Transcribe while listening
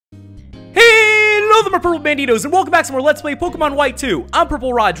Hello there, my Purple Banditos, and welcome back to more Let's Play Pokemon White 2. I'm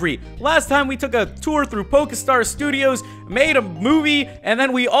PurpleRodri. Last time we took a tour through Pokestar Studios, made a movie, and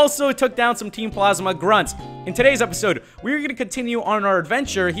then we also took down some Team Plasma grunts. In today's episode, we're going to continue on our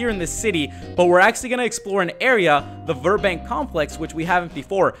adventure here in this city, but we're actually going to explore an area, the Verbank Complex, which we haven't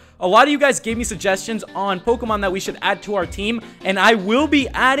before. A lot of you guys gave me suggestions on Pokemon that we should add to our team, and I will be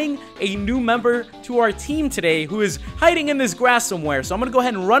adding a new member to our team today who is hiding in this grass somewhere. So I'm going to go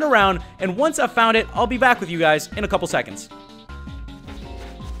ahead and run around, and once I've found it, I'll be back with you guys in a couple seconds.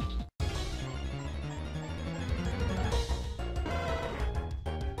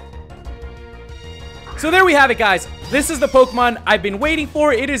 So there we have it, guys. This is the Pokemon I've been waiting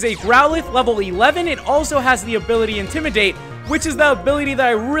for. It is a Growlithe level 11. It also has the ability Intimidate, which is the ability that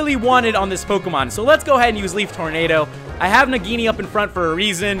I really wanted on this Pokemon. So let's go ahead and use Leaf Tornado. I have Nagini up in front for a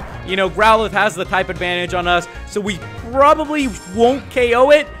reason. You know, Growlithe has the type advantage on us, so we probably won't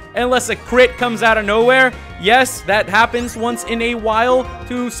KO it unless a crit comes out of nowhere. Yes, that happens once in a while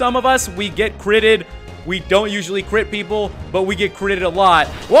to some of us. We get critted. We don't usually crit people, but we get critted a lot.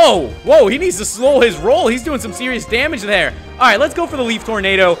 Whoa, whoa, he needs to slow his roll. He's doing some serious damage there. All right, let's go for the Leaf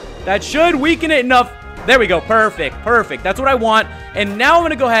Tornado. That should weaken it enough. There we go, perfect, perfect. That's what I want. And now I'm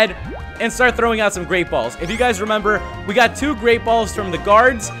gonna go ahead and start throwing out some Great Balls. If you guys remember, we got 2 Great Balls from the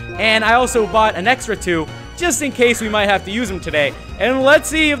guards, and I also bought an extra 2, just in case we might have to use them today. And let's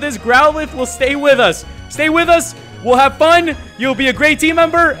see if this Growlithe will stay with us. Stay with us. We'll have fun, you'll be a great team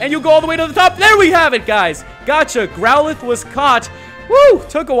member, and you'll go all the way to the top. There we have it, guys. Gotcha, Growlithe was caught. Woo,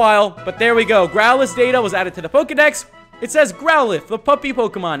 took a while, but there we go. Growlithe's data was added to the Pokedex. It says Growlithe, the puppy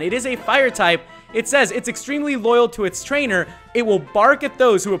Pokemon. It is a fire type. It says it's extremely loyal to its trainer. It will bark at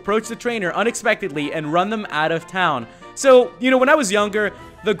those who approach the trainer unexpectedly and run them out of town. So, you know, when I was younger,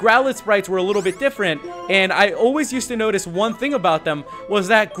 the Growlithe sprites were a little bit different, and I always used to notice one thing about them was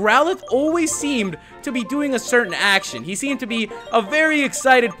that Growlithe always seemed to be doing a certain action. He seemed to be a very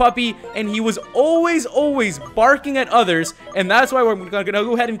excited puppy, and he was always barking at others, and that's why we're gonna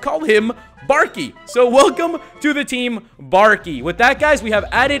go ahead and call him Barky. So welcome to the team Barky. With that, guys, we have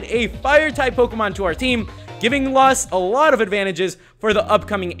added a fire-type Pokemon to our team, giving us a lot of advantages for the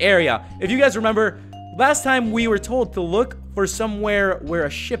upcoming area. If you guys remember, last time we were told to look for somewhere where a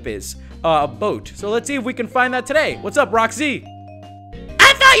ship is, a boat. So let's see if we can find that today. What's up, Roxy?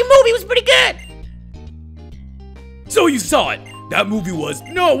 I thought your movie was pretty good. So you saw it. That movie was...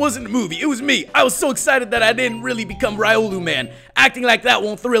 No, it wasn't a movie. It was me. I was so excited that I didn't really become Riolu Man. Acting like that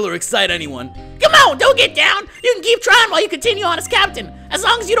won't thrill or excite anyone. Come on, don't get down. You can keep trying while you continue on as captain. As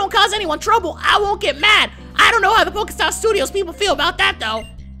long as you don't cause anyone trouble, I won't get mad. I don't know how the Pokestar Studios people feel about that, though.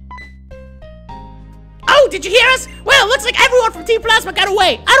 Oh, did you hear us? Well, it looks like everyone from Team Plasma got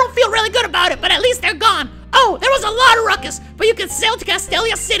away. I don't feel really good about it, but at least they're gone. Oh, there was a lot of ruckus, but you can sail to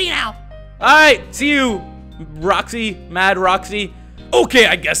Castelia City now. Alright, see you, Roxy, Mad Roxy. Okay,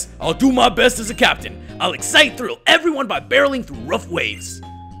 I guess I'll do my best as a captain. I'll thrill everyone by barreling through rough waves.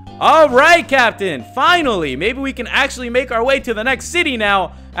 Alright, Captain, finally. Maybe we can actually make our way to the next city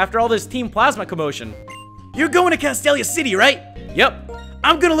now, after all this Team Plasma commotion. You're going to Castelia City, right? Yep.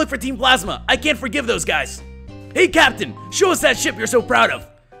 I'm gonna look for Team Plasma. I can't forgive those guys. Hey, Captain, show us that ship you're so proud of.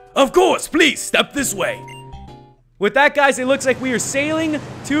 Of course, please, step this way. With that, guys, it looks like we are sailing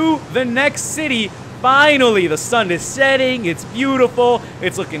to the next city. Finally, the sun is setting, it's beautiful,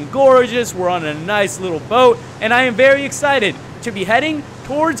 it's looking gorgeous, we're on a nice little boat, and I am very excited to be heading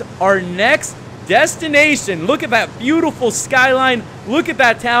towards our next destination. Look at that beautiful skyline, look at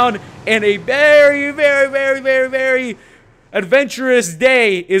that town, and a very adventurous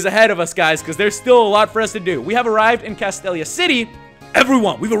day is ahead of us, guys, because there's still a lot for us to do. We have arrived in Castelia City.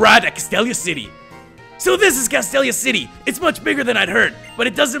 Everyone, we've arrived at Castelia City. So this is Castelia City. It's much bigger than I'd heard, but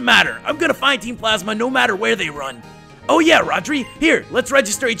it doesn't matter. I'm gonna find Team Plasma no matter where they run. Oh yeah, Rodri, here, let's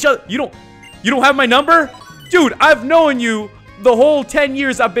register each other. You don't have my number? Dude, I've known you the whole 10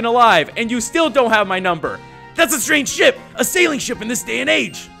 years I've been alive, and you still don't have my number. That's a strange ship, a sailing ship in this day and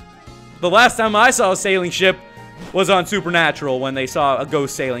age. The last time I saw a sailing ship was on Supernatural, when they saw a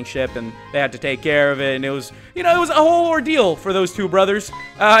ghost sailing ship and they had to take care of it, and it was, you know, it was a whole ordeal for those 2 brothers.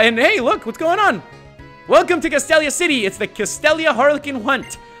 And hey, look, what's going on? Welcome to Castelia City. It's the Castelia Harlequin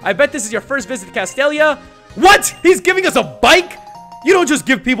Hunt. I bet this is your first visit to Castelia. What? He's giving us a bike? You don't just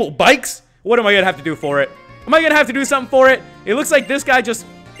give people bikes. What am I gonna have to do for it? Am I gonna have to do something for it? It looks like this guy just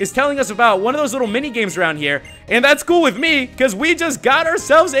is telling us about one of those little mini games around here, and that's cool with me because we just got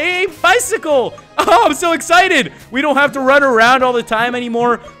ourselves a bicycle. Oh, I'm so excited. We don't have to run around all the time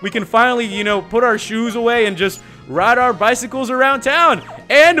anymore. We can finally, you know, put our shoes away and just ride our bicycles around town.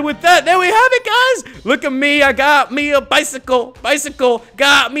 And with that, there we have it, guys. Look at me. I got me a bicycle.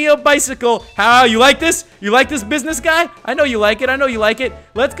 Got me a bicycle. How, you like this? You like this, business guy? I know you like it. I know you like it.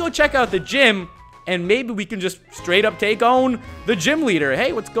 Let's go check out the gym, and maybe we can just straight up take on the gym leader.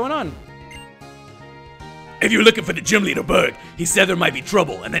 Hey, what's going on? If you're looking for the gym leader, Burgh, he said there might be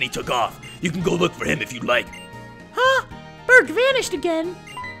trouble, and then he took off. You can go look for him if you'd like. Huh? Burgh vanished again.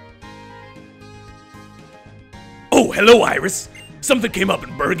 Oh, hello, Iris. Something came up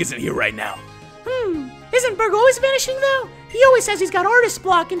and Burgh isn't here right now. Isn't Burgh always vanishing, though? He always says he's got artist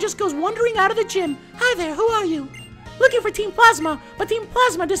block and just goes wandering out of the gym. Hi there, who are you? Looking for Team Plasma, but Team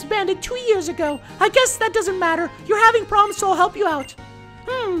Plasma disbanded 2 years ago. I guess that doesn't matter. You're having problems, so I'll help you out.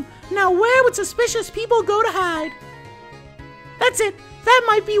 Now where would suspicious people go to hide? That's it. That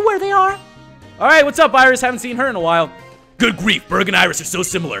might be where they are. All right, what's up, Iris? Haven't seen her in a while. Good grief, Burgh and Iris are so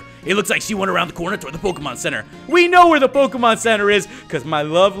similar. It looks like she went around the corner toward the Pokemon Center. We know where the Pokemon Center is, because my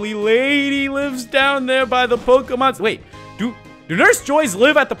lovely lady lives down there by the Pokemon... Wait, do Nurse Joys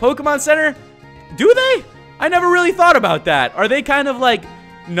live at the Pokemon Center? Do they? I never really thought about that. Are they kind of like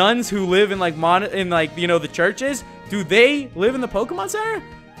nuns who live in like, the churches? Do they live in the Pokemon Center?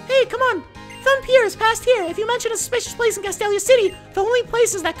 Hey, come on. Thumb Pier is past here. If you mention a suspicious place in Castelia City, the only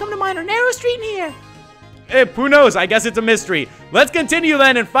places that come to mind are Narrow Street and here. Who knows? I guess it's a mystery. Let's continue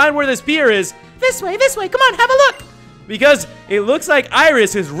then and find where this pier is. This way. Come on, have a look. Because it looks like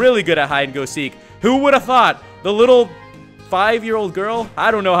Iris is really good at hide and go seek. Who would have thought? The little 5-year-old girl?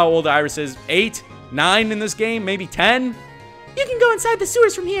 I don't know how old Iris is. 8, 9 in this game, maybe 10? You can go inside the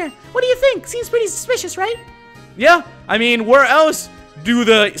sewers from here. What do you think? Seems pretty suspicious, right? Yeah, I mean, where else do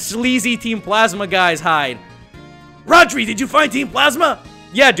the sleazy Team Plasma guys hide? Rodri, did you find Team Plasma?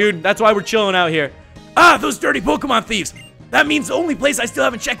 Yeah, dude, that's why we're chilling out here. Ah, those dirty Pokemon thieves. That means the only place I still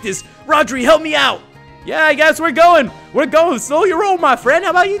haven't checked is. Rodri, help me out. Yeah, I guess we're going. We're going. Slow your roll, my friend. How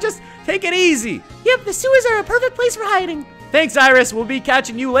about you just take it easy? Yep, the sewers are a perfect place for hiding. Thanks, Iris. We'll be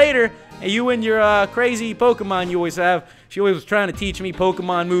catching you later. And you and your crazy Pokemon you always have. She always was trying to teach me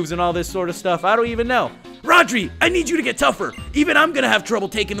Pokemon moves and all this sort of stuff. I don't even know. Rodri, I need you to get tougher. Even I'm gonna have trouble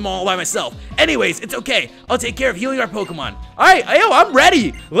taking them all by myself. Anyways, it's okay. I'll take care of healing our Pokemon. All right, yo, I'm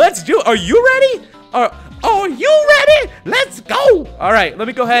ready. Let's do it. Are you ready? Are you ready? Let's go. All right, let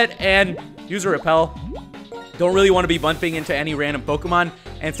me go ahead and use a repel. Don't really want to be bumping into any random Pokemon.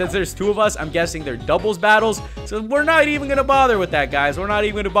 And since there's 2 of us, I'm guessing they're doubles battles. So we're not even going to bother with that, guys. We're not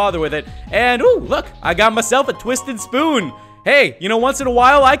even going to bother with it. And, ooh, look, I got myself a twisted spoon. Hey, you know, once in a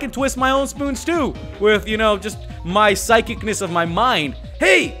while, I can twist my own spoons, too. With, you know, just my psychicness of my mind.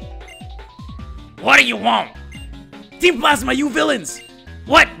 Hey! What do you want? Team Plasma, you villains!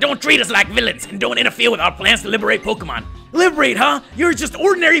 What? Don't treat us like villains and don't interfere with our plans to liberate Pokemon. Liberate, huh? You're just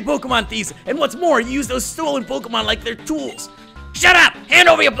ordinary Pokemon thieves, and what's more, you use those stolen Pokemon like they're tools. Shut up! Hand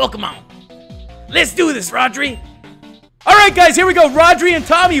over your Pokemon! Let's do this, Rodri! Alright guys, here we go. Rodri and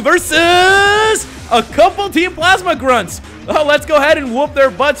Tommy versus a couple Team Plasma grunts. Oh, let's go ahead and whoop their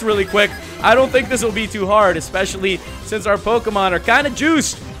butts really quick. I don't think this will be too hard, especially since our Pokemon are kind of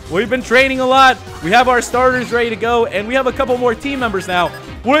juiced. We've been training a lot. We have our starters ready to go, and we have a couple more team members now,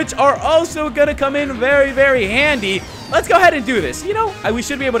 which are also going to come in very, very handy. Let's go ahead and do this. You know, we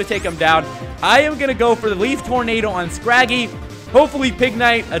should be able to take them down. I am going to go for the Leaf Tornado on Scraggy. Hopefully,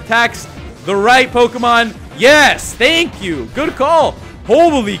 Pignite attacks the right Pokemon. Yes, thank you. Good call.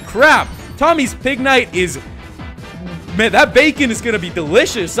 Holy crap. Tommy's Pignite is... Man, that bacon is going to be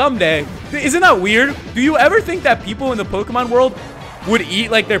delicious someday. Isn't that weird? Do you ever think that people in the Pokemon world would eat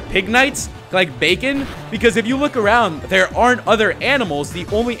like their Pignites, like bacon? Because if you look around, there aren't other animals. The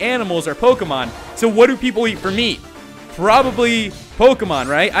only animals are Pokemon. So what do people eat for meat? Probably Pokemon,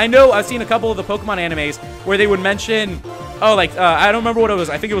 right? I know I've seen a couple of the Pokemon animes where they would mention, oh, like, I don't remember what it was.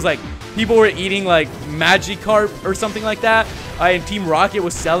 I think it was like people were eating like Magikarp or something like that. And Team Rocket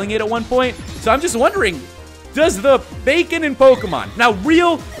was selling it at one point. So I'm just wondering, does the bacon in Pokemon, now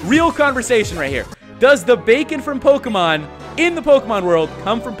real conversation right here, does the bacon from Pokemon in the Pokemon world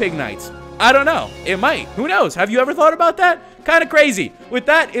come from Pignites? I don't know. It might. Who knows? Have you ever thought about that? Kind of crazy. With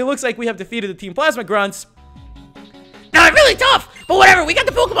that, it looks like we have defeated the Team Plasma grunts. Now, it's really tough, but whatever. We got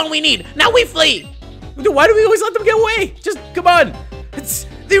the Pokemon we need. Now we flee. Why do we always let them get away? Just, come on.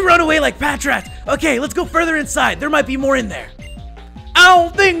 They run away like Patrats. Okay, let's go further inside. There might be more in there. I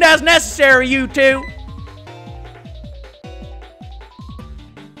don't think that's necessary, you two.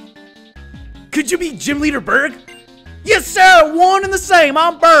 Could you be Gym Leader Burgh? Yes, sir. One and the same.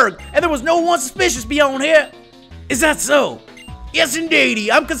 I'm Burgh, and there was no one suspicious beyond here. Is that so? Yes,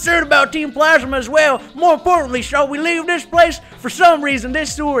 indeedy. I'm concerned about Team Plasma as well. More importantly, shall we leave this place? For some reason,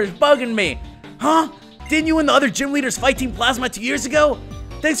 this sewer is bugging me. Huh? Didn't you and the other gym leaders fight Team Plasma 2 years ago?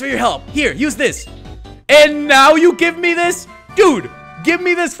 Thanks for your help. Here, use this. And now you give me this? Dude, give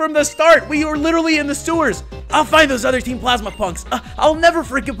me this from the start. We were literally in the sewers. I'll find those other Team Plasma punks. I'll never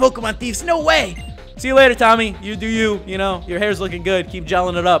forgive Pokemon thieves. No way. See you later, Tommy. You do you. You know, your hair's looking good. Keep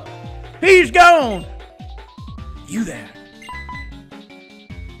gelling it up. He's gone. You there.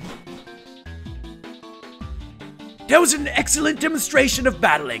 That was an excellent demonstration of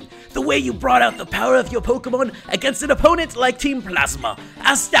battling. The way you brought out the power of your Pokemon against an opponent like Team Plasma.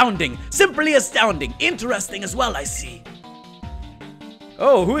 Astounding. Simply astounding. Interesting as well, I see.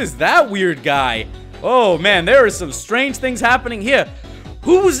 Oh, who is that weird guy? Oh, man, there are some strange things happening here.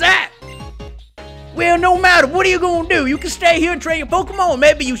 Who was that? Well, no matter. What are you gonna do? You can stay here and train your Pokemon.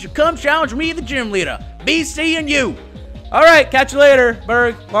 Maybe you should come challenge me, the gym leader. Be seeing you. All right, catch you later,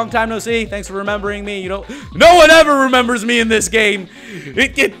 Burgh. Long time no see. Thanks for remembering me. You know, no one ever remembers me in this game.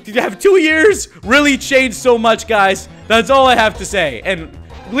 Have 2 years really changed so much, guys. That's all I have to say. And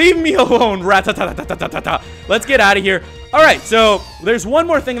leave me alone, rat-ta-ta-ta-ta-ta-ta. Let's get out of here. All right, so there's one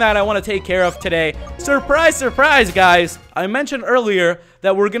more thing that I want to take care of today. Surprise, surprise, guys. I mentioned earlier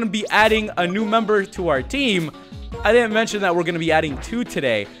that we're going to be adding a new member to our team. I didn't mention that we're going to be adding 2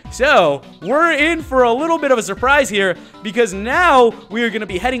 today. So, we're in for a little bit of a surprise here because now we are going to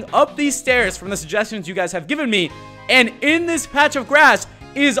be heading up these stairs from the suggestions you guys have given me. And in this patch of grass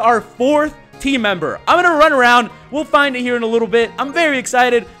is our 4th team member. I'm going to run around. We'll find it here in a little bit. I'm very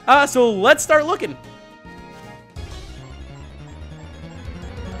excited. So, let's start looking.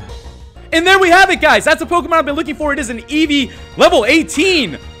 And there we have it, guys. That's the Pokemon I've been looking for. It is an Eevee level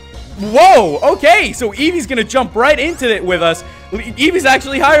 18. Whoa, okay, so Eevee's gonna jump right into it with us. Eevee's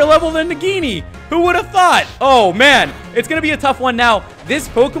actually higher level than Nagini. Who would have thought? Oh, man, it's gonna be a tough one now. This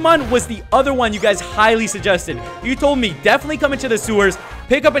Pokemon was the other one you guys highly suggested. You told me definitely come into the sewers,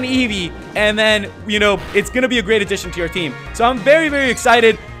 pick up an Eevee, and then, you know, it's gonna be a great addition to your team. So I'm very, very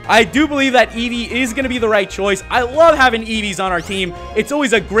excited. I do believe that Eevee is going to be the right choice. I love having Eevees on our team. It's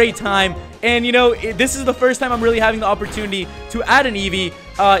always a great time. And, you know, this is the first time I'm really having the opportunity to add an Eevee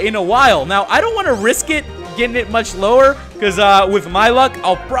in a while. Now, I don't want to risk it getting it much lower because with my luck,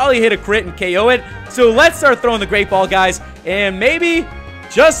 I'll probably hit a crit and KO it. So let's start throwing the Great Ball, guys. And maybe,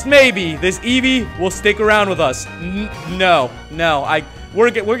 just maybe, this Eevee will stick around with us. No,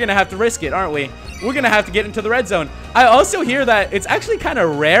 we're going to have to risk it, aren't we? We're going to have to get into the red zone. I also hear that it's actually kind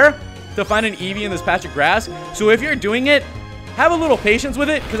of rare to find an Eevee in this patch of grass. So if you're doing it, have a little patience with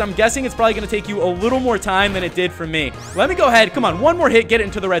it because I'm guessing it's probably going to take you a little more time than it did for me. Let me go ahead. Come on, one more hit. Get it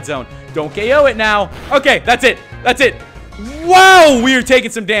into the red zone. Don't KO it now. Okay, that's it. That's it. Wow, we are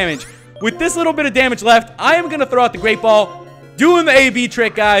taking some damage. With this little bit of damage left, I am going to throw out the Great Ball. Doing the AB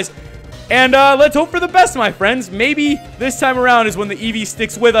trick, guys. And let's hope for the best, my friends. Maybe this time around is when the Eevee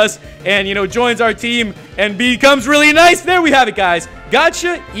sticks with us and, you know, joins our team and becomes really nice. There we have it, guys.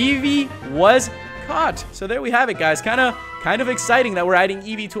 Gotcha. Eevee was caught. So there we have it, guys. Kind of exciting that we're adding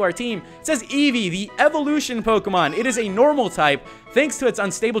Eevee to our team. It says Eevee, the evolution Pokemon. It is a normal type. Thanks to its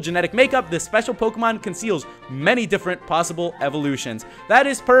unstable genetic makeup, this special Pokemon conceals many different possible evolutions. That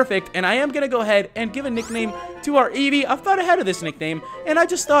is perfect, and I am going to go ahead and give a nickname to our Eevee. I've thought ahead of this nickname, and I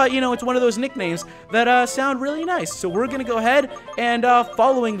just thought, you know, it's one of those nicknames that sound really nice. So we're going to go ahead and,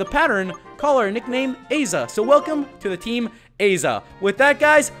 following the pattern, call our nickname Aza. So welcome to the team Aza. With that,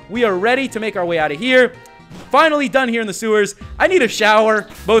 guys, we are ready to make our way out of here. Finally done here in the sewers. I need a shower,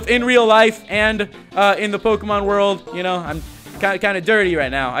 both in real life and in the Pokemon world. You know, I'm kind of dirty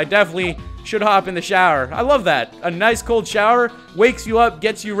right now. I definitely should hop in the shower. I love that. A nice cold shower wakes you up,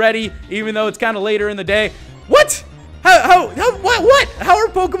 gets you ready, even though it's kind of later in the day. What? What? How are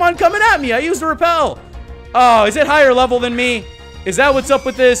Pokemon coming at me? I used a repel. Oh, is it higher level than me? Is that what's up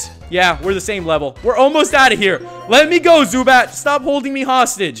with this? Yeah, we're the same level. We're almost out of here. Let me go, Zubat. Stop holding me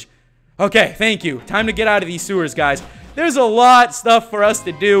hostage. Okay, thank you. Time to get out of these sewers, guys. There's a lot of stuff for us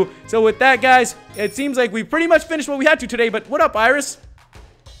to do. So with that, guys, it seems like we pretty much finished what we had to today. But what up, Iris?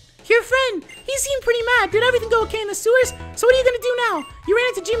 Your friend, he seemed pretty mad. Did everything go okay in the sewers? So what are you going to do now? You ran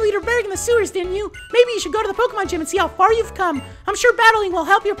into Gym Leader Burgh in the sewers, didn't you? Maybe you should go to the Pokemon gym and see how far you've come. I'm sure battling will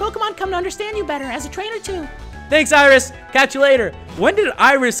help your Pokemon come to understand you better as a trainer, too. Thanks, Iris. Catch you later. When did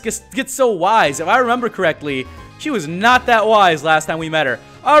Iris get so wise? If I remember correctly, she was not that wise last time we met her.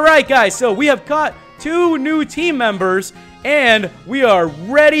 All right, guys, so we have caught 2 new team members, and we are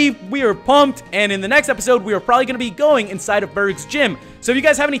ready. We are pumped, and in the next episode, we are probably going to be going inside of Burgh's gym. So if you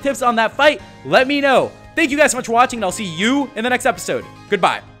guys have any tips on that fight, let me know. Thank you guys so much for watching, and I'll see you in the next episode.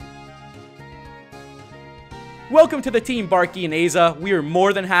 Goodbye. Welcome to the team, Barky and Aza. We are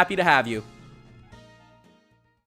more than happy to have you.